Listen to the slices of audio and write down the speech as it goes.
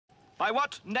By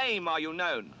what name are you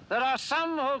known? There are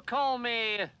some who call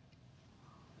me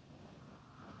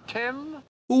Tim.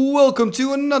 Welcome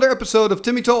to another episode of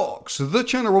Timmy Talks, the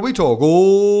channel where we talk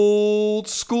old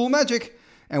school magic.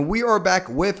 And we are back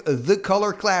with the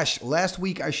Color Clash. Last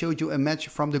week I showed you a match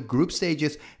from the group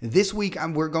stages. This week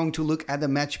we're going to look at a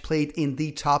match played in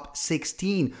the top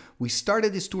 16. We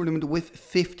started this tournament with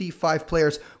 55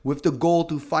 players with the goal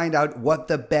to find out what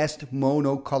the best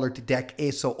mono-colored deck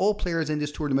is. So all players in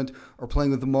this tournament are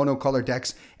playing with the mono-colored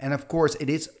decks. And of course it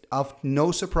is of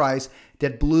no surprise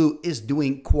that blue is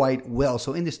doing quite well.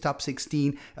 So in this top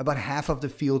 16, about half of the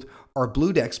field are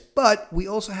blue decks. But we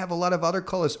also have a lot of other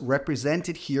colors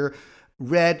represented here.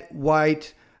 Red,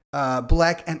 white,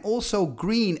 black, and also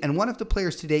green. And one of the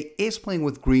players today is playing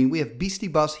with green. We have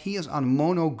Beastie. He is on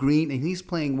mono green and he's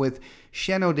playing with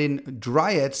Shanodin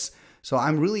Dryads. So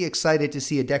I'm really excited to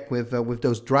see a deck with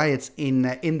those Dryads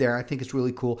in there. I think it's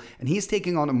really cool. And he's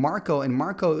taking on Marco, and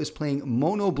Marco is playing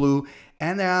mono blue.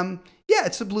 And yeah,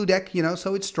 it's a blue deck, you know,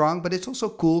 so it's strong, but it's also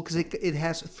cool because it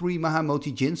has 3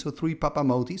 Mahamoti Jin, so 3 Papa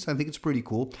Motis. I think it's pretty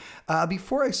cool.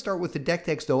 Before I start with the deck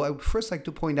text, though, I would first like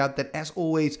to point out that, as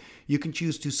always, you can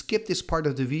choose to skip this part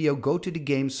of the video, go to the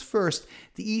games first.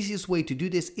 The easiest way to do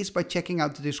this is by checking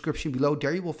out the description below.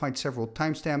 There you will find several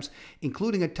timestamps,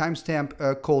 including a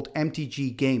timestamp called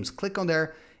MTG Games. Click on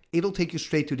there. It'll take you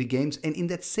straight to the games. And in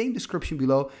that same description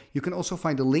below, you can also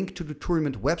find a link to the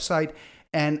tournament website.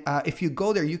 And if you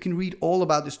go there, you can read all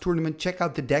about this tournament, check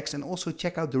out the decks, and also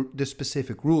check out the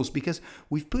specific rules, because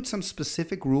we've put some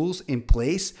specific rules in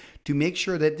place to make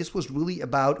sure that this was really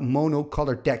about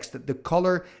mono-colored decks, that the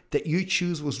color that you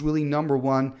choose was really number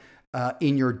one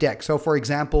in your deck. So for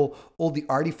example, all the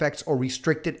artifacts are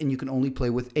restricted and you can only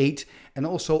play with 8, and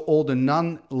also all the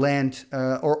non-land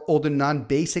or all the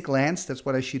non-basic lands, that's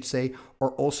what I should say,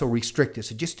 are also restricted.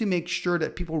 So just to make sure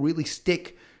that people really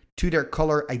stick to their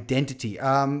color identity.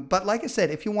 But like I said,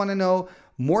 if you want to know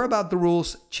more about the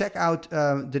rules, check out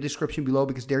the description below,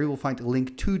 because there you will find a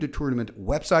link to the tournament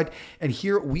website. And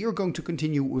here we are going to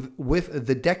continue with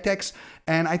the deck decks.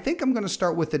 And I think I'm going to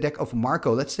start with the deck of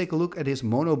Marco. Let's take a look at his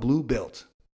mono blue build.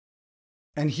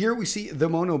 And here we see the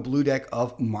mono blue deck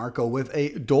of Marco with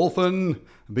a dolphin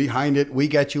behind it. We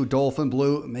get you, dolphin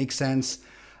blue, makes sense.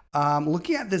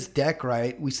 Looking at this deck,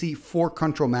 right, we see 4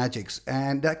 control magics,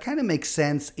 and that kind of makes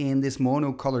sense in this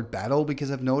mono-colored battle, because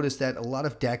I've noticed that a lot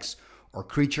of decks are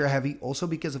creature heavy, also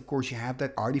because of course you have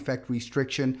that artifact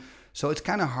restriction, so it's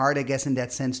kind of hard, I guess, in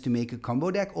that sense to make a combo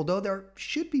deck, although there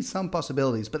should be some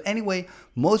possibilities. But anyway,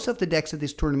 most of the decks at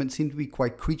this tournament seem to be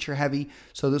quite creature heavy,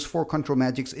 so those 4 control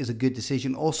magics is a good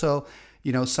decision. Also,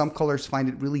 you know, some colors find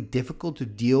it really difficult to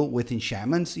deal with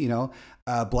enchantments, you know.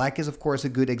 Black is, of course, a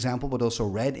good example, but also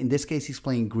red. In this case, he's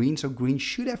playing green, so green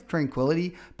should have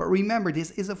Tranquility. But remember,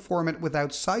 this is a format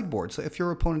without sideboard. So if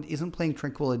your opponent isn't playing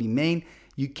Tranquility main,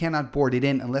 you cannot board it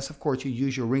in, unless, of course, you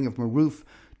use your Ring of Maruf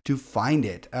to find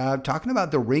it. Talking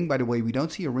about the ring, by the way, we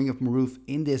don't see a Ring of Maruf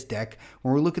in this deck.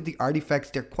 When we look at the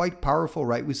artifacts, they're quite powerful,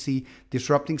 right? We see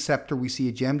Disrupting Scepter, we see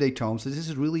a Gemday Tome, so this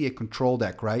is really a control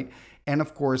deck, right? And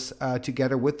of course,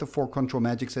 together with the 4 control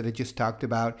magics that I just talked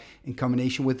about, in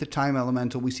combination with the Time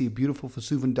Elemental, we see a beautiful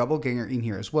Vesuvan Doubleganger in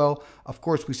here as well. Of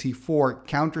course, we see 4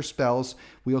 counter spells.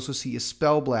 We also see a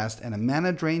Spell Blast and a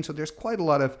Mana Drain. So there's quite a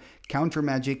lot of counter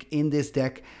magic in this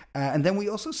deck. And then we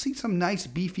also see some nice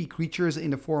beefy creatures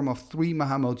in the form of 3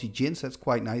 Mahamoti Jins. That's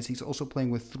quite nice. He's also playing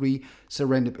with 3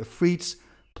 Serendip Efreets,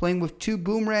 playing with 2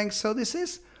 Boomerangs. So this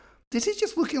is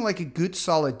just looking like a good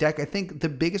solid deck. I think the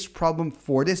biggest problem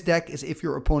for this deck is if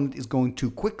your opponent is going too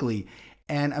quickly.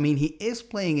 And I mean, he is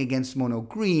playing against mono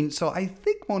green, so I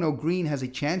think mono green has a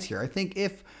chance here. I think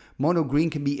if mono green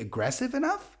can be aggressive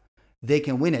enough, they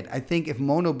can win it. I think if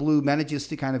mono blue manages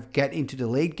to kind of get into the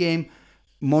late game,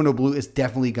 mono blue is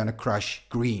definitely going to crush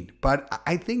green. But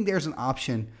I think there's an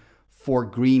option for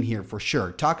green here for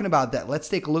sure. Talking about that, let's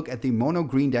take a look at the mono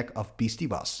green deck of Beastie.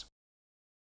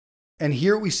 And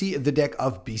here we see the deck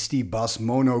of Beastie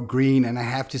mono green, and I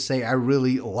have to say I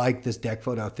really like this deck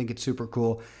photo. I think it's super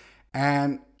cool.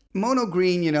 And mono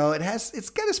green, you know, it's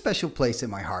got a special place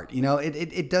in my heart. You know,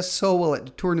 it does so well at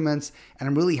the tournaments, and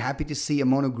I'm really happy to see a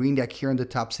mono green deck here in the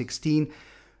top 16.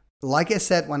 Like I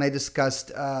said when I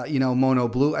discussed, you know, mono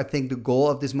blue, I think the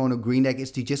goal of this mono green deck is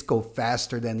to just go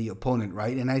faster than the opponent,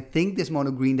 right? And I think this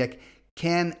mono green deck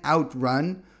can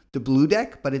outrun the blue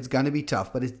deck, but it's going to be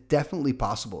tough, but it's definitely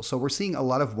possible. So we're seeing a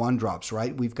lot of 1-drops,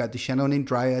 right? We've got the Shannon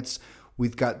Dryads,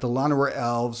 we've got the Llanowar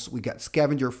Elves, we've got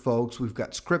Scavenger Folks, we've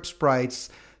got Script Sprites.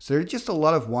 So there's just a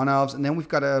lot of 1-offs, and then we've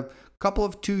got a couple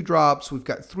of 2-drops, we've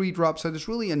got 3-drops. So there's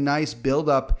really a nice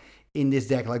build-up in this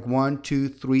deck, like 1, 2,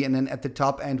 3, and then at the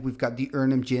top end we've got the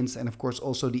Urnum Jins and of course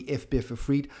also the If Biff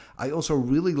Freed. I also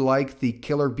really like the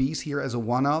Killer Bees here as a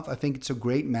one-off. I think it's a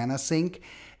great mana sink,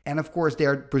 and of course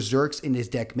there are Berserks in this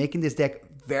deck, making this deck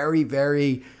very,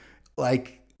 very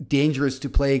like dangerous to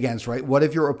play against, right? What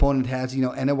if your opponent has, you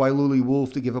know, and a Wailuli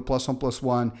Wolf to give a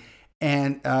 +1/+1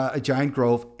 and a Giant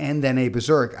Grove and then a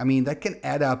Berserk? I mean, that can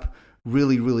add up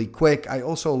really, really quick. I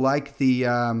also like the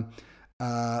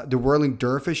Whirling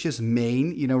Dervish's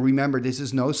main. You know, remember, this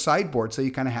is no sideboard, so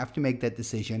you kind of have to make that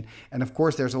decision. And of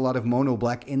course, there's a lot of mono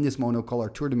black in this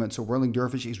monocolor tournament, so Whirling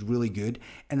Dervish is really good.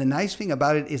 And the nice thing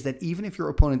about it is that even if your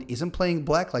opponent isn't playing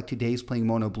black, like today is playing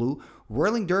mono blue,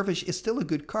 Whirling Dervish is still a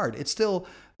good card. It's still,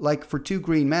 like, for 2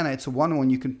 green mana, it's a 1/1.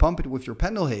 You can pump it with your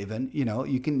Pendelhaven. You know,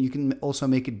 you can also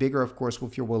make it bigger, of course,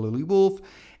 with your Wailuli Wolf.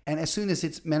 And as soon as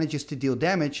it manages to deal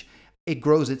damage, it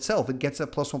grows itself. It gets a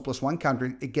 +1/+1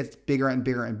 counter. It gets bigger and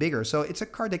bigger and bigger. So it's a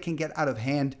card that can get out of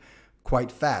hand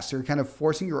quite fast. So you're kind of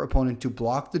forcing your opponent to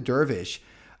block the Dervish,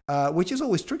 which is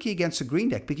always tricky against a green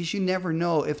deck because you never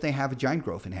know if they have a Giant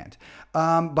Growth in hand.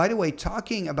 By the way,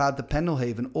 talking about the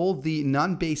Pendelhaven, all the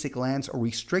non-basic lands are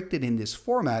restricted in this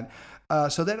format.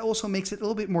 So that also makes it a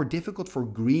little bit more difficult for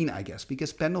green, I guess,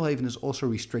 because Pendelhaven is also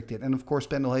restricted. And of course,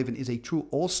 Pendelhaven is a true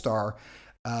all-star,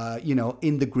 you know,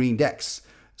 in the green decks.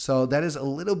 So that is a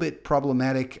little bit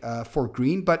problematic for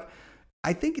green, but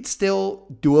I think it's still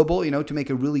doable, you know, to make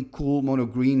a really cool mono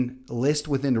green list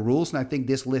within the rules. And I think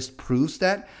this list proves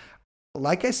that.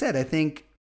 Like I said, I think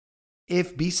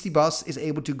if Beastie Boss is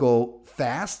able to go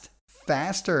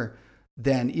faster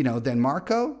than, you know, than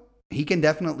Marco, he can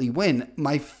definitely win.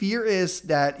 My fear is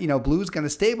that, you know, blue is going to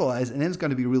stabilize and then it's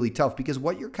going to be really tough because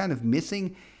what you're kind of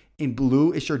missing in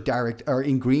blue is your direct, or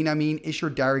in green, I mean, is your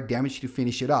direct damage to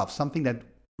finish it off. Something that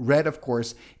red, of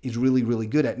course, is really, really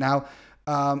good at. Now,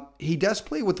 he does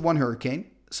play with 1 Hurricane,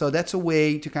 so that's a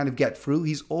way to kind of get through.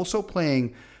 He's also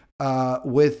playing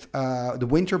with the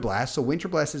Winter Blast. So Winter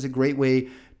Blast is a great way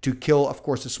to kill, of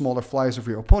course, the smaller flyers of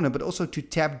your opponent, but also to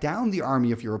tap down the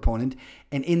army of your opponent,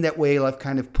 and in that way, like,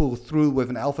 kind of pull through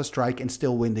with an Alpha Strike and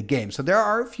still win the game. So there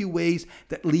are a few ways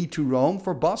that lead to Rome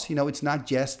for Boss. You know, it's not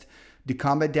just the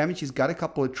combat damage. He's got a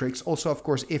couple of tricks. Also, of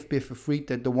course, if Biff Freed,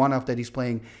 that the one-off that he's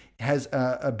playing has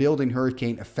a built-in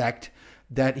Hurricane effect,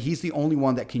 that he's the only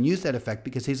one that can use that effect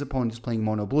because his opponent is playing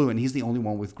mono blue and he's the only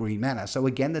one with green mana. So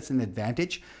again, that's an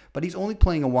advantage, but he's only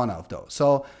playing a one-off though.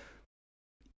 So,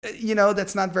 you know,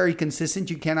 that's not very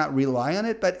consistent. You cannot rely on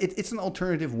it, but it's an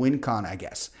alternative win con, I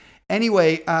guess.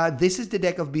 Anyway, this is the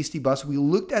deck of Beastie Boss. We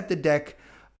looked at the deck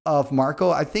of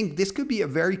Marco. I think this could be a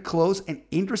very close and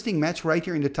interesting match right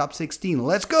here in the top 16.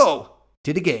 Let's go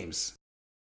to the games.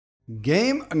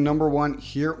 Game number 1,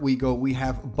 here we go. We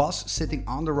have Boss sitting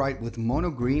on the right with mono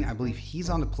green. I believe he's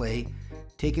on the play,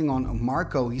 taking on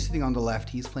Marco. He's sitting on the left.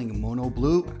 He's playing mono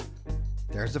blue.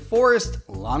 There's the Forest,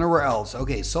 Llanowar Elves.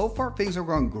 Okay, so far things are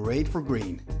going great for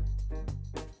green.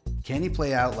 Can he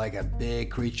play out like a big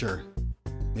creature?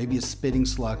 Maybe a Spitting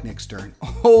Slug next turn.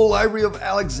 Oh, Library of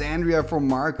Alexandria for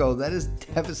Marco. That is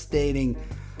devastating.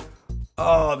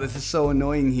 Oh, this is so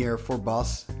annoying here for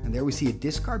Boss. And there we see a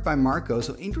discard by Marco.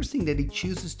 So interesting that he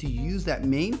chooses to use that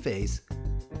main phase.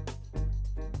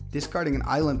 Discarding an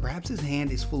island. Perhaps his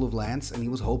hand is full of lands and he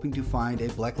was hoping to find a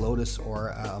Black Lotus or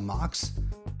a Mox.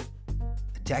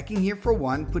 Attacking here for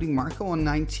 1, putting Marco on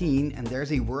 19, and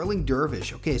there's a Whirling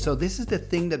Dervish. Okay, so this is the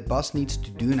thing that Boss needs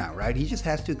to do now, right? He just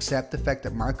has to accept the fact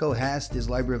that Marco has this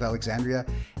Library of Alexandria,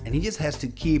 and he just has to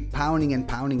keep pounding and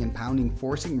pounding and pounding,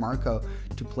 forcing Marco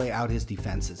to play out his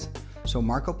defenses. So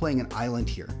Marco playing an island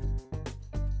here.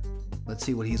 Let's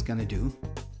see what he's gonna do.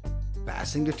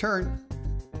 Passing the turn.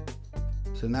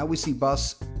 So now we see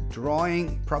Boss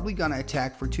drawing, probably gonna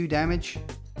attack for 2 damage.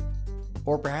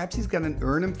 Or perhaps he's got an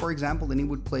Urnum, for example, then he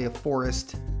would play a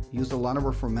Forest, use the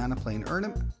Llanowar for mana, play an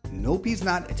Urnum. Nope, he's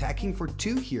not, attacking for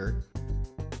 2 here.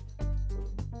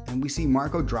 And we see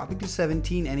Marco dropping to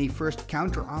 17 and a first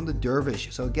counter on the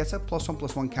Dervish. So it gets a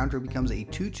 +1/+1 counter, becomes a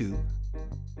 2/2.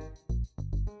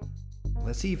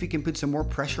 Let's see if he can put some more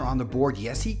pressure on the board.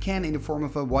 Yes, he can, in the form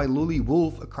of a Wailuli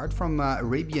Wolf, a card from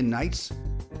Arabian Nights.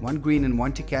 1 green and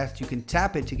 1 to cast. You can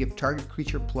tap it to give target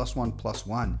creature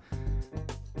 +1/+1.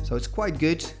 So it's quite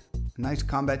good. A nice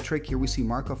combat trick. Here we see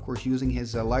Marco, of course, using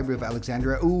his Library of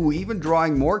Alexandria. Ooh, even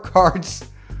drawing more cards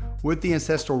with the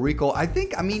Ancestral Recall. I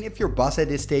mean, if you're Boss at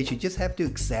this stage, you just have to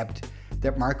accept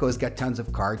that Marco has got tons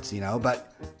of cards, you know,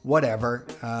 but whatever.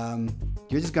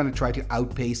 You're just going to try to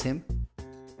outpace him.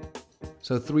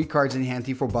 So 3 cards in hand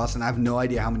for Boss, and I have no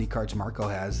idea how many cards Marco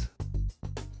has.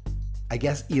 I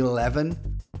guess 11,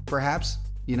 perhaps.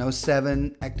 You know,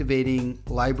 7 activating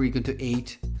Library, go to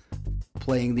 8.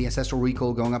 playing the Ancestral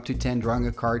Recall, going up to 10, drawing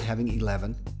a card, having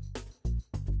 11.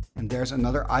 And there's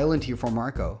another island here for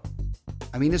Marco.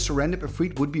 I mean, a Surrender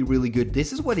Efreet would be really good.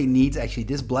 This is what he needs, actually.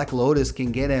 This Black Lotus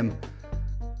can get him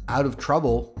out of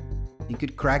trouble. He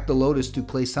could crack the Lotus to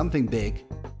play something big.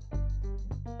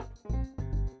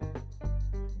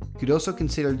 Could also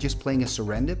consider just playing a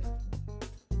Surrender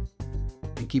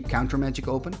and keep Counter Magic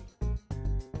open.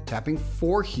 Tapping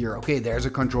 4 here. Okay, there's a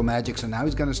Control Magic, so now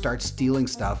he's going to start stealing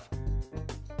stuff.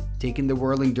 Taking the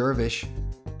Whirling Dervish,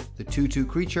 the 2/2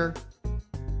 creature.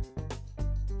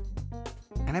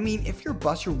 And I mean, if you're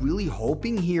Bus, you're really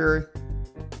hoping here.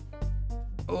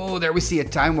 Oh, there we see a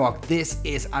Time Walk. This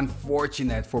is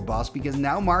unfortunate for Bus because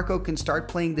now Marco can start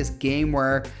playing this game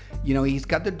where, you know, he's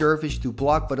got the Dervish to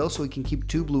block, but also he can keep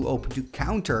 2 blue open to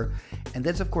counter. And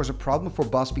that's, of course, a problem for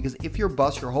Bus because if you're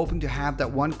Bus, you're hoping to have that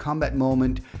one combat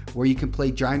moment where you can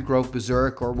play Giant Growth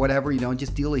Berserk or whatever, you know, and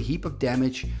just deal a heap of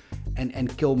damage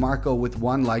and kill Marco with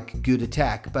one, like, good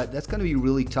attack. But that's going to be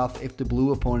really tough if the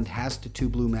blue opponent has the 2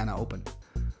 blue mana open.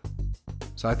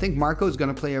 So I think Marco is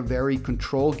going to play a very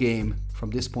control game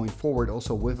from this point forward,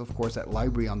 also with, of course, that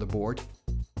library on the board.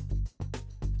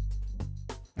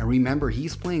 And remember,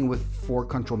 he's playing with 4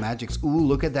 Control Magics. Ooh,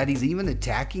 look at that. He's even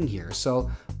attacking here.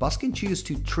 So Bus can choose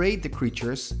to trade the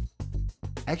creatures.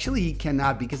 Actually, he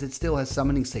cannot because it still has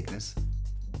Summoning Sickness.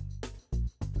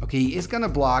 Okay, he is going to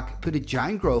block, put a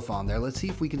Giant Growth on there. Let's see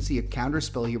if we can see a counter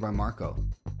spell here by Marco.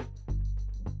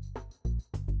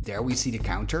 There we see the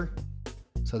counter.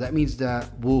 So that means the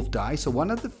wolf dies. So one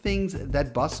of the things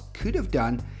that Bus could have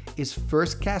done is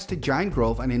first cast a Giant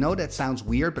Growth. And I know that sounds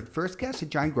weird, but first cast a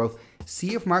Giant Growth.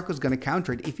 See if Marco's going to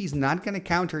counter it. If he's not going to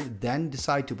counter, then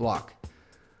decide to block.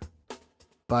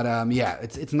 But yeah,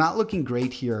 it's not looking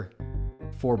great here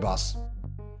for Bus.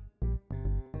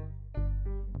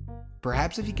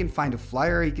 Perhaps if he can find a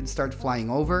flyer, he can start flying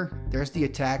over. There's the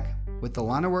attack with the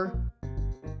Llanowar.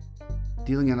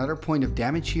 Dealing another point of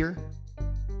damage here.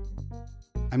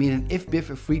 I mean, an if Biff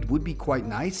Efreet would be quite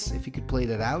nice if you could play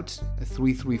that out. A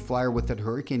 3/3 flyer with that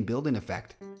Hurricane build-in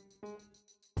effect.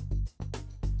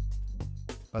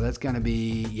 But that's going to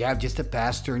be, yeah, just a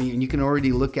pass turn. And you can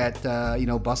already look at, you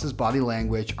know, Bus's body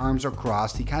language. Arms are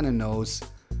crossed. He kind of knows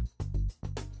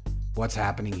what's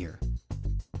happening here.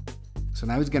 So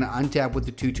now he's going to untap with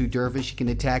the 2/2 Dervish. He can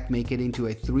attack, make it into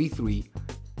a 3/3.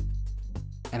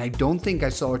 And I don't think I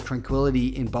saw a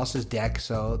Tranquility in Bus's deck,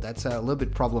 so that's a little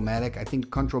bit problematic. I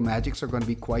think Control Magics are going to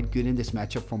be quite good in this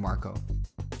matchup for Marco.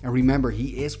 And remember,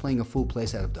 he is playing a full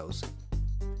playset of those.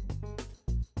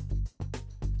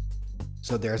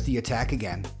 So there's the attack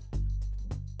again.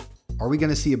 Are we going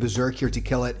to see a Berserk here to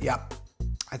kill it? Yep.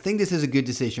 I think this is a good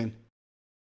decision.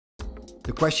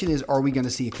 The question is, are we going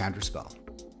to see a counterspell?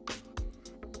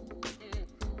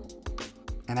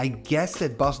 And I guess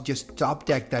that Bus just top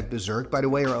decked that Berserk, by the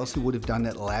way, or else he would have done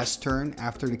that last turn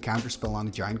after the counterspell on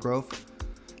the Giant Growth.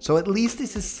 So at least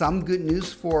this is some good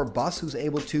news for Bus, who's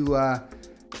able to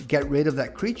get rid of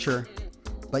that creature.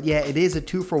 But yeah, it is a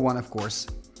 2-for-1, of course.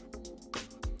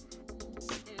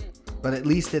 But at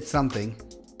least it's something.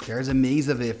 There's a Maze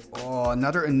of If. Oh,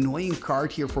 another annoying card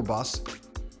here for Bus.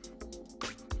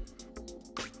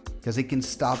 Because it can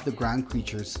stop the ground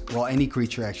creatures. Well, any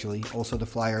creature actually. Also the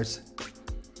flyers.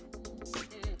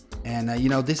 And, you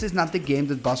know, this is not the game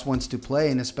that Bus wants to play.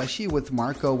 And especially with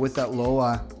Marco with that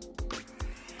Loa.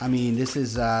 I mean, this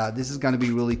is going to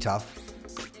be really tough.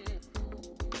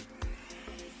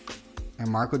 And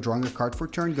Marco drawing a card for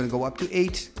turn. Going to go up to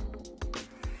 8.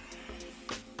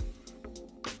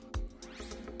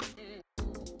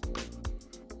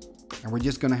 And we're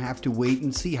just going to have to wait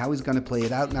and see how he's going to play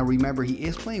it out. Now remember, he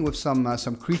is playing with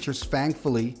some creatures,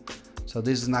 thankfully. So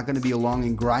this is not going to be a long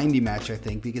and grindy match, I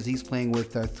think, because he's playing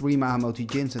with 3 Mahamoti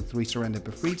Djinns and 3 Surrender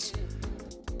Efreets.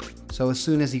 So as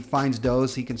soon as he finds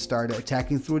those, he can start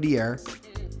attacking through the air.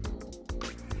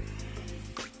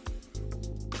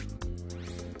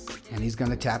 And he's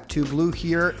going to tap 2 blue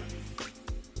here.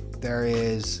 There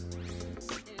is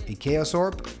a Chaos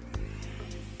Orb.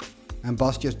 And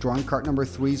Bus just drawing card number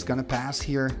 3 is going to pass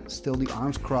here. Still the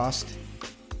arms crossed.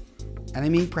 And I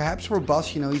mean, perhaps for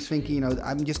Bus, you know, he's thinking, you know,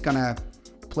 I'm just going to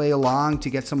play along to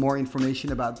get some more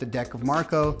information about the deck of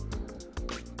Marco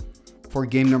for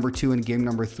game number 2 and game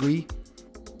number 3.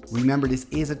 Remember, this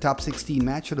is a top 16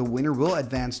 match, so the winner will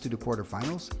advance to the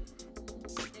quarterfinals.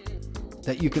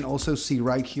 That you can also see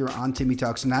right here on Timmy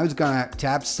Talk. So now he's going to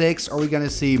tap 6. Are we going to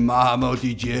see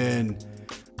Mahamoti Djinn?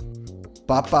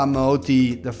 Papa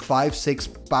Moti, the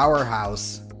 5/6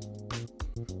 powerhouse.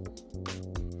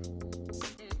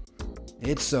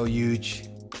 It's so huge.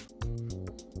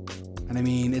 And I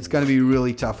mean, it's going to be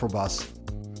really tough for Bus.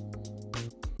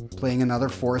 playing another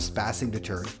forest, passing the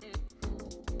turn.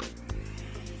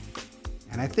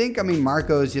 And I think, I mean,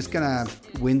 Marco is just gonna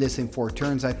win this in 4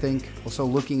 turns, I think. Also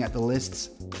looking at the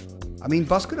lists. I mean,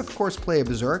 Bus could of course play a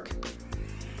Berserk.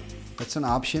 That's an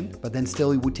option, but then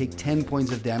still he would take 10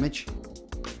 points of damage.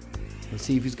 Let's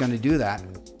see if he's gonna do that.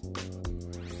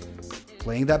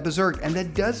 Playing that Berserk, and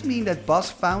that does mean that Bus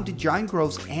found the Giant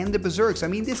Groves and the Berserks. I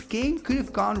mean, this game could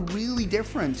have gone really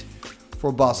different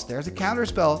for Bus. There's a counter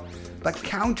spell, but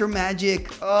counter magic,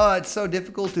 oh, it's so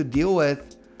difficult to deal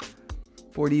with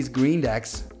for these green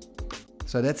decks.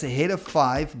 So that's a hit of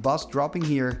 5. Bus dropping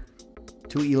here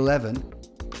to 11.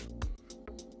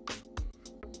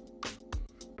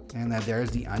 And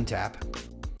there's the untap.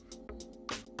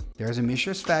 There's a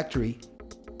Mishra's Factory.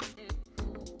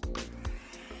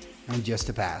 And just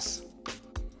a pass.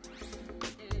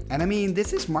 And I mean,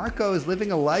 this is Marco is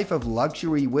living a life of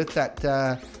luxury with that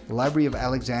Library of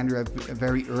Alexandria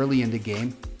very early in the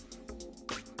game.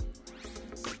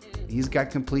 He's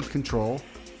got complete control.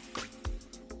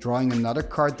 Drawing another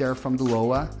card there from the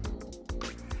Loa.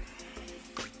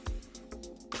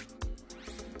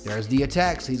 There's the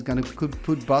attacks. He's gonna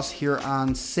put Bus here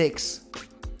on 6.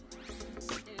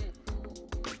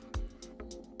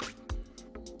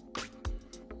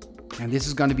 And this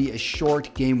is gonna be a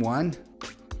short game 1.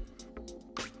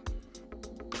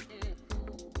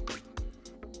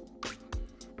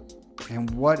 And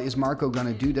what is Marco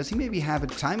gonna do? Does he maybe have a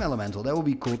time elemental? That would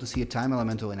be cool to see a time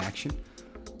elemental in action.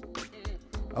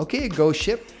 Okay, a ghost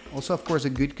ship. Also, of course, a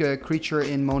good creature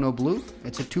in mono blue.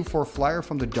 It's a 2/4 flyer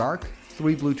from the dark.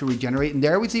 3 blue to regenerate. And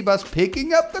there we see Bus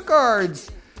picking up the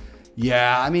cards.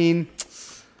 Yeah, I mean,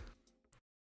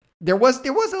 there was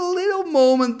a little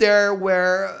moment there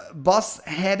where Bus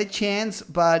had a chance,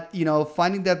 but, you know,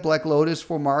 finding that Black Lotus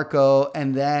for Marco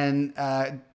and then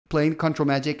playing Control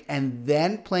Magic and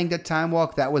then playing that Time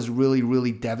Walk, that was really,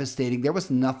 really devastating. There was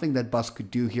nothing that Bus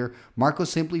could do here. Marco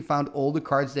simply found all the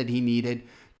cards that he needed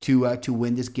to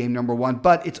win this game number 1.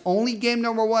 But it's only game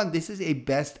number 1. This is a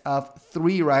best of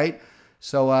 3, right?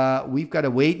 So we've got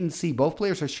to wait and see. Both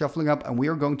players are shuffling up, and we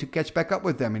are going to catch back up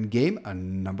with them in game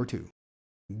number 2.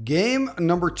 Game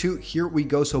number 2, here we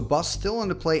go. So Bus still on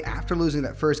the play after losing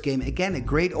that first game. Again, a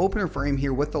great opener for him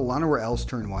here with the Llanowar Elves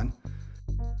turn 1.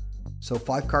 So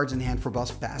 5 cards in hand for Bus,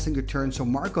 passing a turn. So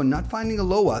Marco not finding a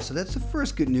Loa, so that's the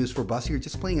first good news for Bus here.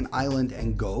 Just playing an island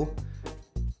and go.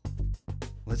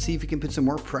 Let's see if he can put some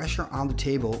more pressure on the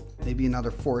table. Maybe another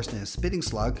forest and a Spitting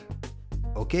Slug.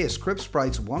 Okay, a Script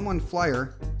Sprites 1/1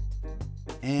 flyer.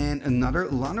 And another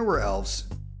Llanowar Elves.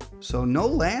 So no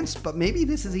lands, but maybe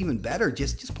this is even better.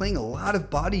 Just playing a lot of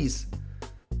bodies.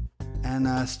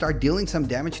 And start dealing some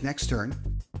damage next turn.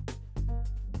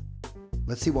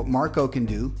 Let's see what Marco can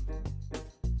do.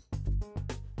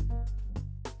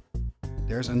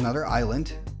 There's another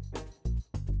island.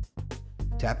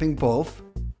 Tapping both.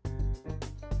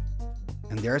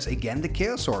 And there's again the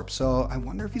Chaos Orb. So I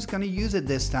wonder if he's going to use it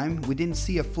this time. We didn't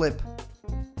see a flip.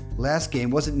 Last game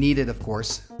wasn't needed, of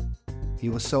course. He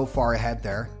was so far ahead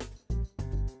there.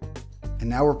 And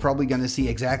now we're probably going to see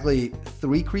exactly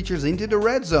 3 creatures into the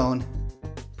red zone.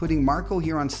 Putting Marco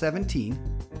here on 17.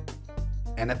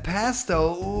 And a pass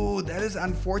though. Ooh, that is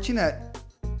unfortunate.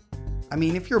 I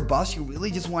mean, if you're Bus, you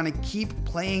really just want to keep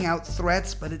playing out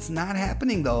threats, but it's not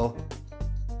happening though.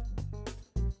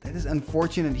 That is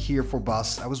unfortunate here for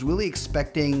Bus. I was really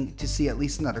expecting to see at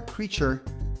least another creature.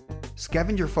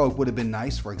 Scavenger Folk would have been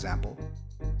nice, for example.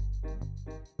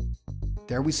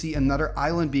 There we see another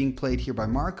island being played here by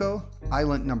Marco.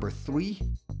 Island number 3.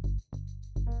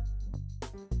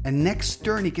 And next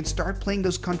turn, he can start playing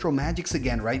those Control Magics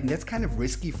again, right? And that's kind of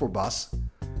risky for Bus.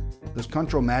 Those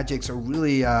Control Magics are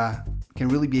really, can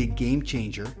really be a game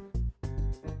changer.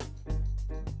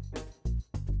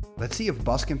 Let's see if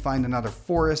Bus can find another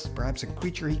forest, perhaps a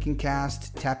creature he can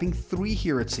cast. Tapping 3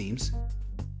 here, it seems.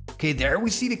 Okay, there we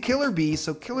see the Killer Bee.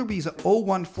 So Killer Bee is an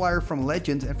 0/1 flyer from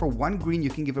Legends, and for 1 green, you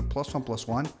can give it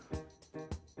 +1/+1.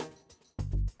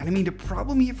 And I mean, the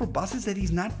problem here for Bus is that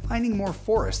he's not finding more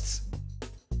forests.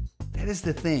 That is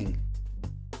the thing.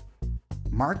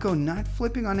 Marco not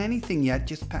flipping on anything yet,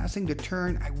 just passing the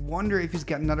turn. I wonder if he's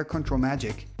got another Control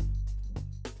Magic.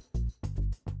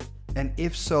 And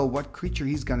if so, what creature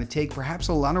he's going to take. Perhaps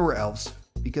a Llanowar Elves,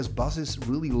 because Bus is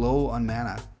really low on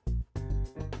mana.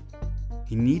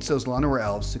 He needs those Llanowar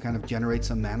Elves to kind of generate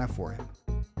some mana for him.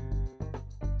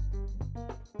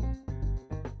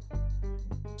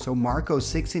 So Marco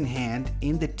 6 in hand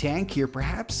in the tank here.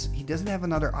 Perhaps he doesn't have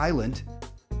another island.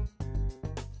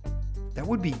 That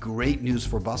would be great news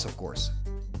for Bus, of course.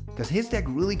 Because his deck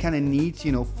really kind of needs,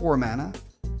 4 mana.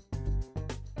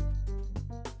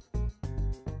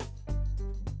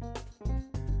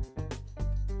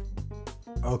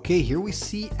 Okay, here we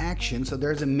see action. So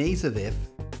there's a Maze of If.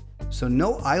 So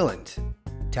no island.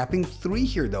 Tapping 3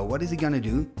 here though. What is he gonna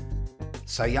do?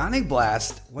 Psionic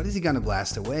Blast. What is he gonna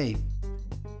blast away?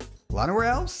 Llanowar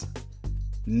Elves?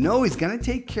 No, he's gonna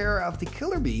take care of the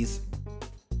Killer Bees.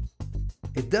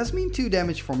 It does mean 2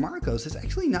 damage for Marcos. It's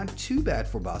actually not too bad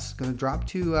for Bus. Gonna drop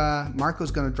to Marcos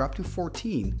gonna drop to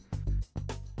 14.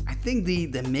 I think the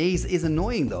maze is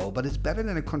annoying though, but it's better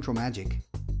than a Control Magic.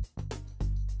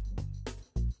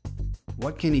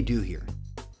 What can he do here?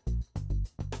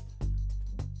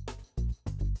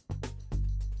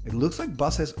 It looks like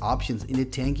Bus has options. In the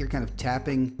tank, you're kind of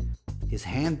tapping his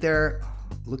hand there,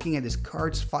 looking at his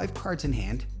cards, 5 cards in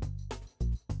hand.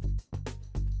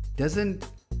 Doesn't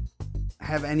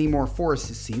have any more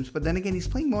forests, it seems, but then again, he's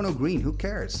playing mono green. Who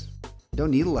cares? Don't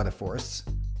need a lot of forests.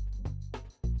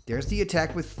 There's the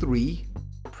attack with 3.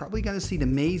 Probably gonna see the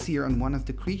maze here on one of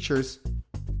the creatures.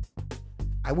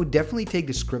 I would definitely take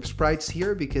the script sprites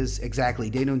here because exactly,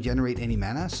 they don't generate any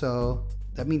mana, so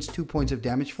that means 2 points of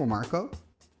damage for Marco.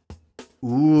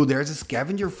 Ooh, there's a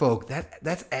Scavenger Folk.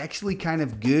 That's actually kind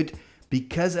of good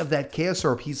because of that Chaos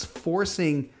Orb. He's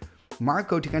forcing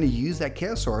Marco to kind of use that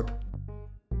Chaos Orb.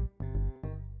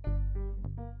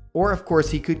 Or of course,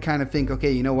 he could kind of think,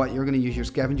 okay, you know what, you're going to use your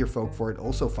Scavenger Folk for it,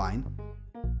 also fine.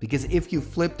 Because if you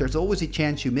flip, there's always a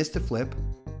chance you miss the flip.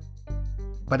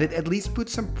 But it at least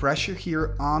puts some pressure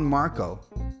here on Marco.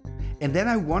 And then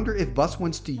I wonder if Bus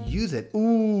wants to use it.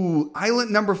 Ooh,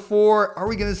 island number 4. Are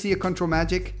we going to see a Control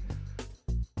Magic?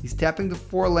 He's tapping the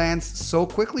 4 lands so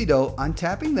quickly though,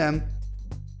 untapping them.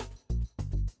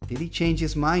 Did he change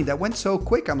his mind? That went so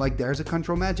quick. I'm like, there's a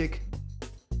Control Magic.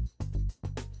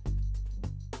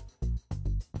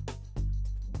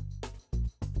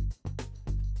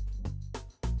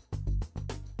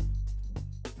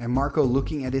 And Marco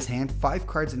looking at his hand, 5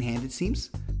 cards in hand it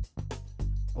seems.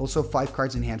 Also 5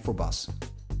 cards in hand for Bus.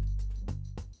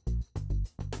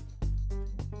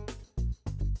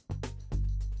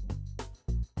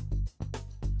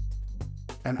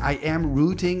 And I am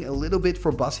rooting a little bit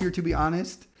for Bus here, to be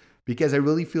honest, because I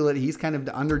really feel that he's kind of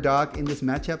the underdog in this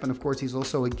matchup. And of course, he's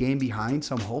also a game behind.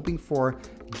 So I'm hoping for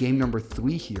game number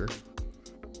 3 here.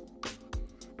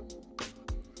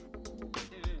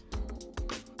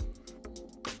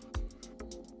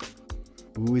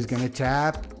 Ooh, he's going to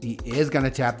tap. He is going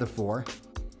to tap the 4.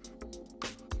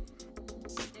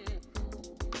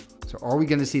 So are we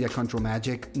going to see that Control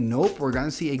Magic? Nope, we're going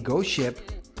to see a Ghost Ship.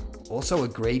 Also a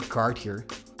great card here.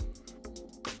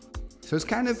 So it's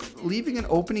kind of leaving an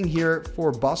opening here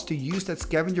for Bus to use that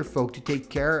Scavenger Folk to take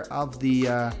care of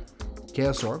the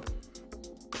Chaos Orb.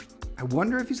 I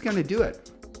wonder if he's going to do it.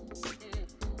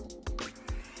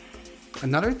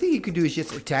 Another thing he could do is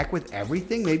just attack with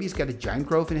everything. Maybe he's got a Giant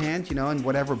Growth in hand, you know, and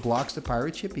whatever blocks the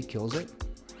Pirate Ship, he kills it.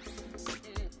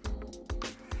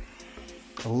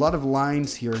 A lot of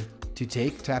lines here to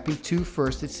take. Tapping 2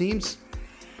 first, it seems.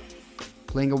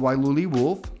 Playing a Wailuli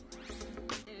Wolf.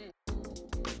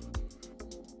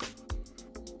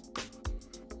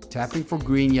 Tapping for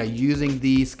green, yeah, using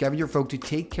the Scavenger Folk to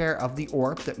take care of the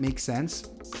orb. That makes sense.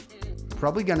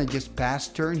 Probably gonna just pass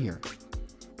turn here.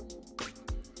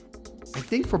 I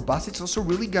think for Bus, it's also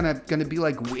really gonna be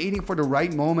like waiting for the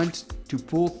right moment to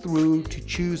pull through, to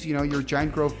choose, you know, your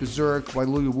Giant Growth, Berserk,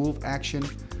 Wailuli Wolf action.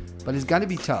 But it's gonna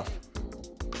be tough.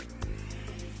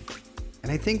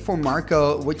 And I think for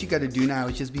Marco, what you gotta do now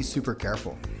is just be super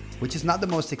careful. Which is not the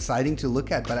most exciting to look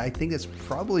at, but I think that's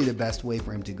probably the best way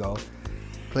for him to go.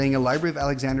 Playing a Library of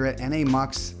Alexandria and a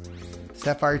Mox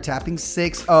Sapphire, tapping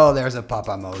 6. Oh, there's a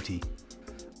Papa Moti.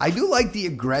 I do like the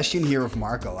aggression here of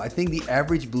Marco. I think the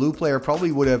average blue player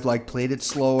probably would have like played it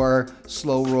slower,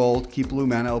 slow rolled, keep blue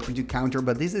mana open to counter,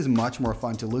 but this is much more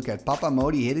fun to look at. Papa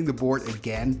Moti hitting the board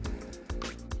again.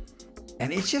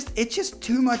 And it's just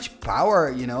too much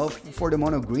power, you know, for the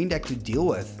mono green deck to deal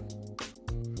with.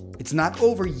 It's not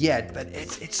over yet, but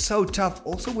it's so tough.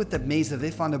 Also with the Maze of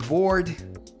If on the board.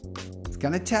 It's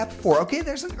gonna tap 4. Okay,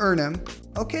 there's an Urnum.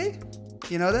 Okay.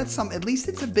 You know, that's some, at least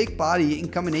it's a big body in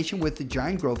combination with the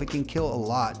Giant Growth. It can kill a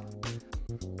lot.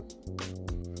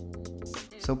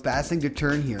 So passing the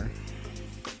turn here.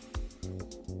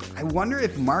 I wonder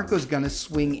if Marco's gonna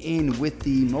swing in with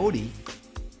the Modi.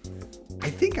 I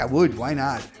think I would, why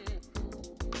not?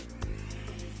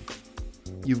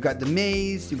 You've got the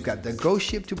maze, you've got the Ghost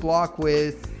Ship to block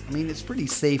with. I mean, it's pretty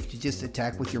safe to just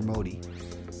attack with your Modi.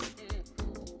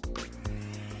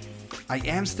 I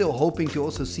am still hoping to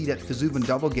also see that Vesuvan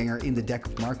Doppelganger in the deck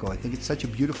of Marco. I think it's such a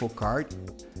beautiful card.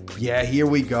 Yeah, here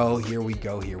we go, here we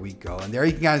go, here we go. And there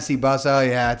you can kind of see Bus. Oh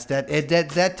yeah, it's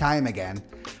that time again.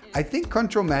 I think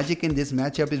Control Magic in this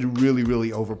matchup is really,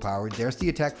 really overpowered. There's the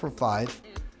attack for 5.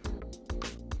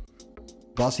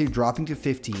 Beastie dropping to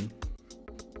 15.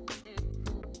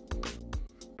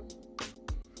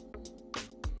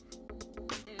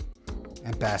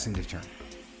 And passing the turn.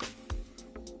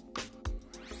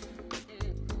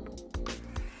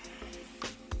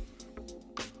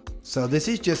 So this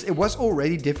is just, it was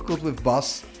already difficult with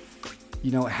Bus,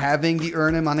 you know, having the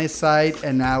Urnham on his side,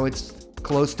 and now it's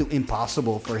close to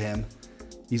impossible for him.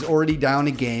 He's already down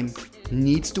a game,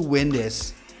 needs to win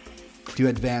this to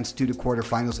advance to the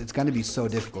quarterfinals. It's going to be so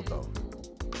difficult though.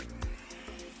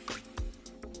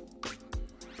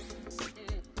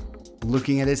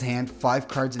 Looking at his hand, 5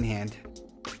 cards in hand.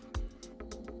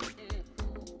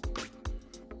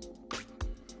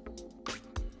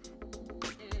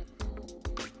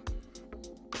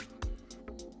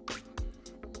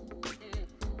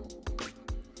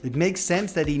 It makes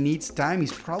sense that he needs time.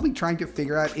 He's probably trying to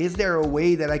figure out, is there a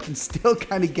way that I can still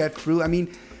kind of get through? I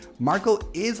mean, Marco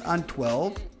is on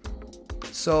 12.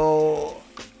 So,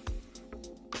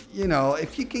 you know,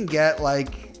 if you can get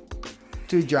like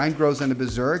 2 Giant Grows and a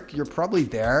Berserk, you're probably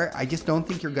there. I just don't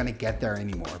think you're going to get there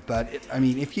anymore. But, I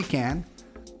mean, if you can.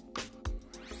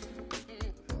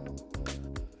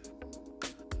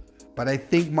 But I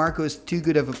think Marco is too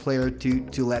good of a player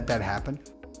to let that happen.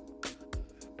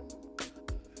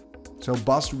 So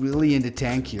Bus really in the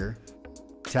tank here.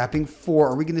 Tapping 4.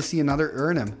 Are we going to see another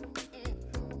Urnham?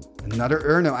 Another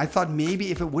Urnham. I thought maybe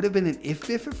if it would have been an if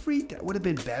free, that would have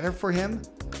been better for him.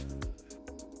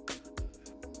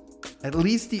 At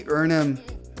least the Urnham,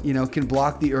 you know, can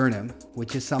block the Urnham,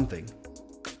 which is something.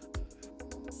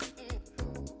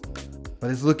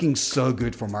 But it's looking so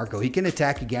good for Marco. He can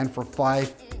attack again for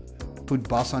 5. Put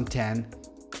Bus on 10.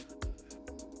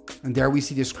 And there we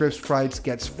see the Script Sprites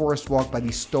gets Forest Walk by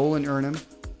the stolen Urnham.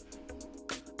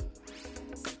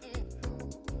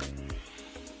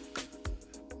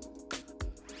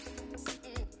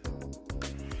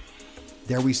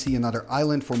 There we see another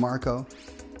island for Marco.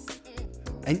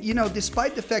 And you know,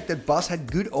 despite the fact that Bus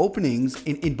had good openings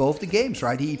in both the games,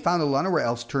 right? He found a Llanowar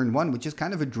Elves turn 1, which is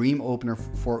kind of a dream opener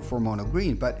for Mono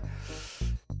Green. But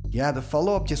yeah, the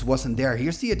follow-up just wasn't there.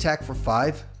 Here's the attack for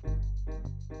 5.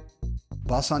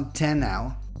 Bus on 10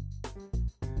 now.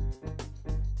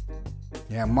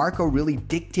 Yeah, Marco really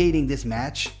dictating this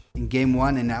match in game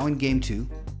 1 and now in game 2.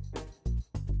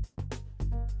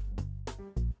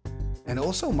 And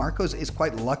also Marcos is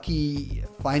quite lucky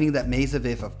finding that Maze of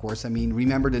If, of course. I mean,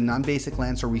 remember the non-basic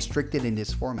lands are restricted in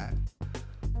this format.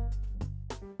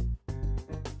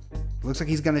 Looks like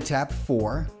he's going to tap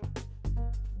 4.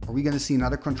 Are we going to see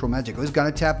another Control Magic? Oh, he's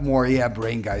going to tap more. Yeah,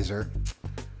 Brain Geyser.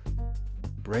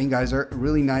 Brain Geyser,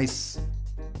 really nice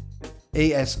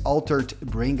AS Altered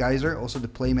Brain Geyser. Also the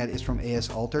playmat is from AS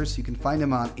Alters. You can find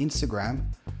him on Instagram.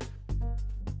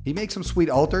 He makes some sweet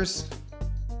altars.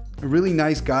 A really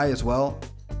nice guy as well.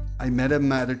 I met him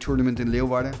at a tournament in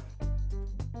Leeuwarden.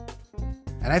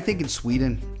 And I think in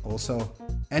Sweden also.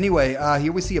 Anyway,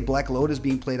 here we see a Black Lotus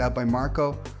being played out by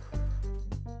Marco.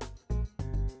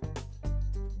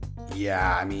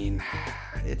 Yeah, I mean,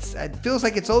 it feels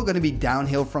like it's all going to be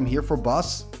downhill from here for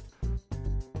Bus.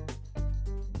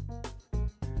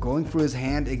 Going through his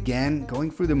hand again, going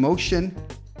through the motion.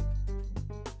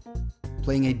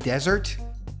 Playing a Desert.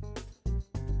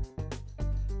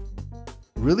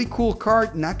 Really cool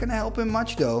card, not going to help him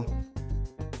much though.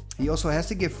 He also has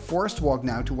to give Forest Walk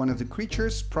now to one of the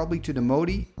creatures, probably to the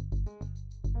Modi.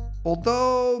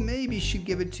 Although, maybe he should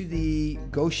give it to the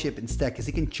Ghost Ship instead, because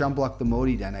he can chump block the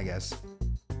Modi then, I guess.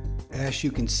 As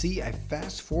you can see, I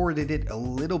fast forwarded it a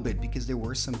little bit because there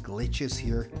were some glitches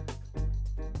here.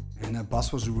 And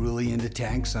Bus was really in the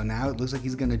tank, so now it looks like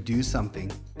he's going to do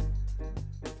something.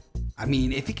 I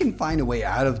mean, if he can find a way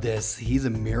out of this, he's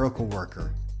a miracle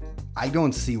worker. I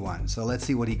don't see one, so let's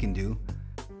see what he can do.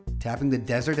 Tapping the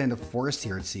Desert and the Forest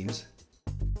here, it seems.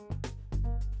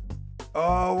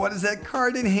 Oh, what is that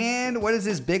card in hand? What is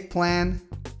his big plan?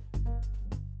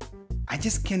 I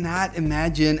just cannot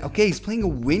imagine. Okay, he's playing a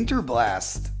Winter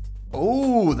Blast.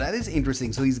 Oh, that is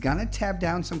interesting. So he's gonna tap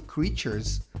down some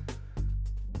creatures.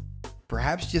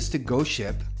 Perhaps just a Ghost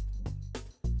Ship.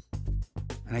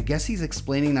 And I guess he's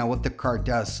explaining now what the card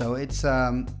does. So it's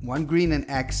 1 green and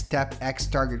X, tap X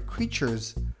target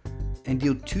creatures and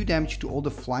deal 2 damage to all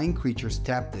the flying creatures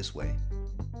tapped this way.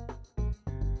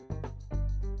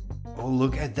 Oh,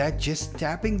 look at that, just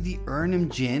tapping the Urnham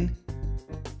Djinn.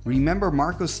 Remember,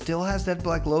 Marco still has that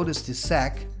Black Lotus to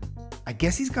sack. I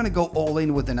guess he's gonna go all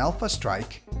in with an Alpha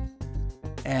Strike.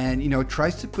 And, you know,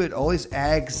 tries to put all his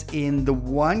eggs in the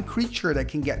one creature that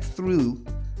can get through.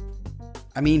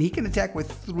 I mean, he can attack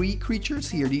with 3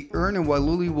 creatures here. The Urnham,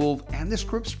 Waluli Wolf, and the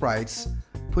Script Sprites.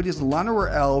 Put his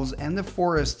Llanowar Elves and the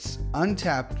Forests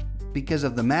untapped because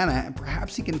of the mana, and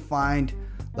perhaps he can find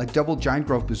like double Giant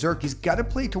Growth Berserk. He's got to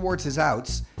play towards his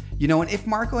outs, you know, and if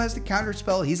Marco has the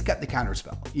counterspell, he's got the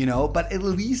counterspell, you know, but at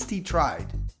least he tried.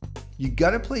 You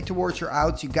got to play towards your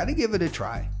outs. You got to give it a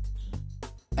try.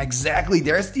 Exactly.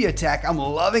 There's the attack. I'm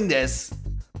loving this.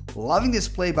 Loving this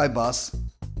play by Bus.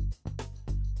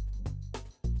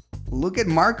 Look at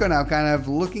Marco now kind of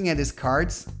looking at his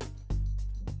cards.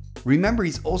 Remember,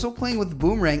 he's also playing with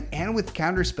Boomerang and with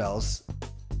counterspells.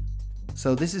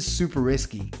 So this is super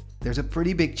risky. There's a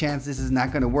pretty big chance this is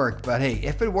not going to work. But hey,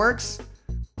 if it works,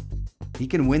 he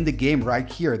can win the game right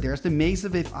here. There's the Maze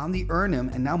of If on the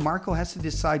Urnum. And now Marco has to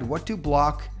decide what to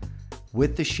block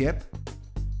with the ship.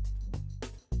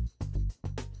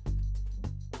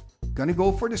 Gonna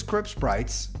go for the Script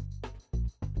Sprites.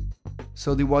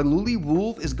 So the Waluli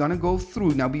Wolf is gonna go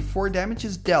through. Now before damage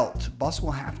is dealt, Boss will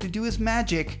have to do his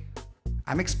magic.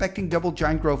 I'm expecting double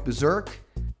Giant Growth Berserk.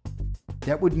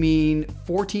 That would mean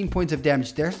 14 points of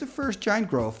damage. There's the first Giant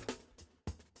Growth.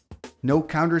 No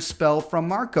counter spell from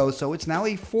Marco, so it's now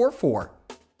a 4-4.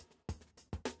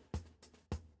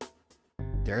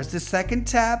 There's the second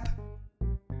tap.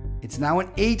 It's now an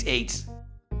 8-8.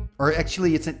 Or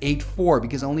actually, it's an 8-4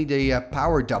 because only the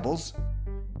power doubles.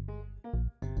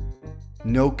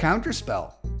 No counter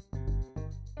spell.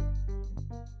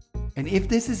 And if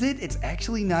this is it, it's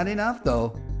actually not enough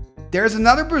though. There's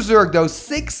another Berserk though,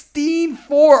 16-4.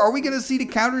 Are we going to see the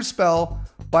counter spell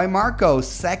by Marco?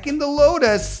 Second the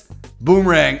Lotus.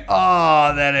 Boomerang.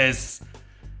 Oh, that is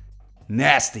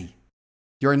nasty.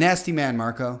 You're a nasty man,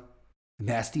 Marco.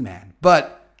 Nasty man.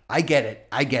 But I get it.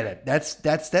 I get it.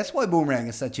 That's why Boomerang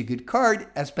is such a good card,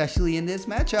 especially in this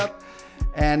matchup.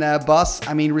 And Boss,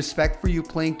 I mean, respect for you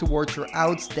playing towards your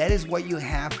outs. That is what you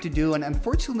have to do. And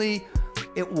unfortunately,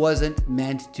 it wasn't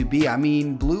meant to be. I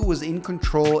mean, Blue was in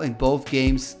control in both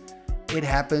games. It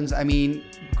happens. I mean,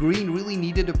 Green really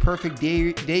needed a perfect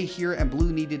day here, and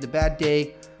Blue needed a bad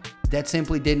day. That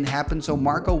simply didn't happen. So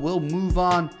Marco will move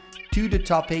on to the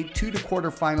top 8, to the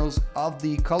quarterfinals of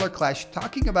the Color Clash.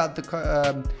 Talking about the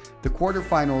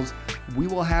quarterfinals, we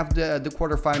will have the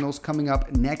quarterfinals coming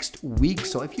up next week.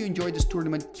 So if you enjoyed this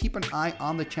tournament, keep an eye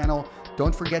on the channel.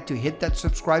 Don't forget to hit that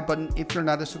subscribe button if you're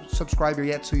not a subscriber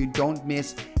yet, so you don't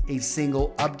miss a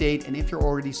single update. And if you're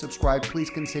already subscribed, please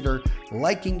consider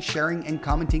liking, sharing, and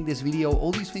commenting this video.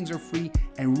 All these things are free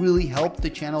and really help the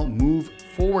channel move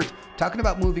forward. Talking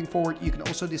about moving forward, you can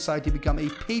also decide to become a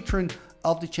patron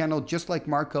of the channel, just like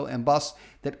Marco and Bus.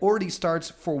 That already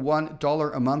starts for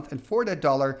 $1 a month, and for that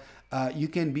dollar, you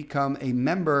can become a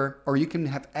member, or you can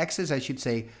have access, I should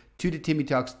say, to the Timmy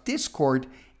Talks Discord,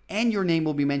 and your name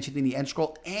will be mentioned in the end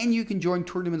scroll, and you can join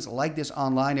tournaments like this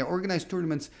online. I organize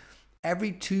tournaments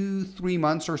every 2-3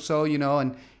 months or so, you know,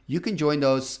 and you can join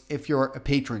those if you're a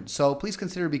patron. So please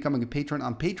consider becoming a patron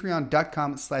on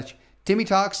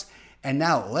patreon.com/TimmyTalks. And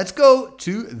now let's go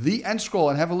to the end scroll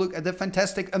and have a look at the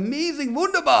fantastic, amazing,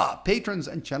 wunderbar patrons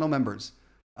and channel members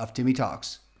of Timmy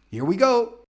Talks. Here we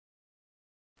go.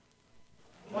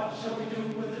 What shall we do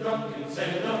with the drunken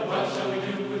sailor? What shall we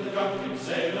do with the drunken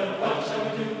sailor? What shall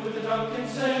we do with the drunken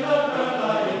sailor?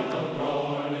 Early in the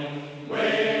morning,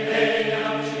 way hey and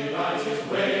up she rises,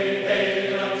 way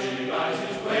hey and up she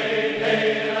rises, way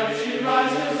hey and up she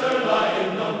rises, early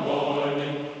in the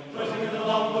morning. Put him in the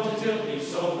longboat until he's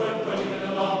sober. Put him in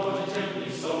the longboat until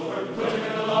he's sober. Put him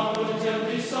in the longboat until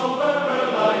he's sober.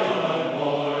 Early in the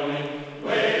morning,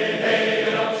 way hey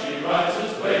and up she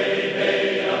rises, way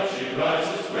hey and up she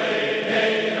rises.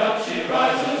 She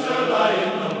rises early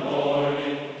in the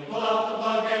morning. Pull out the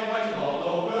plug and wet him all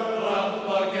over. Pull out the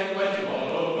plug and wet him all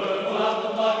over. Pull out the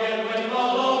plug and wet him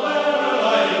all over.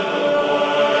 Early in the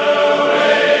morning.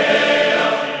 Way hey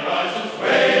up she rises.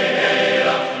 Way hey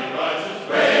up she rises.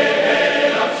 Way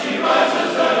hey up she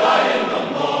rises early in the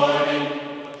morning.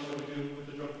 What shall we do with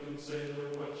the drunken sailor?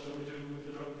 What shall we do with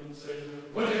the drunken sailor?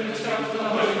 Put him in the scoundrel,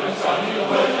 put him in the scoundrel,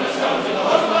 put him in the scoundrel, put him in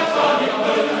the scoundrel,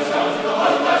 put him in the scoundrel, put him in the scoundrel,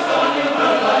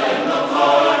 early in the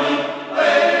morning.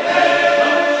 Way hey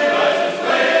up she rises,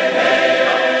 way hey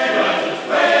up she rises,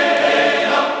 way hey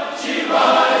up she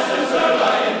rises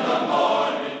early in the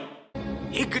morning.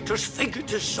 Igitus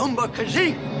figitus sumba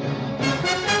kazee.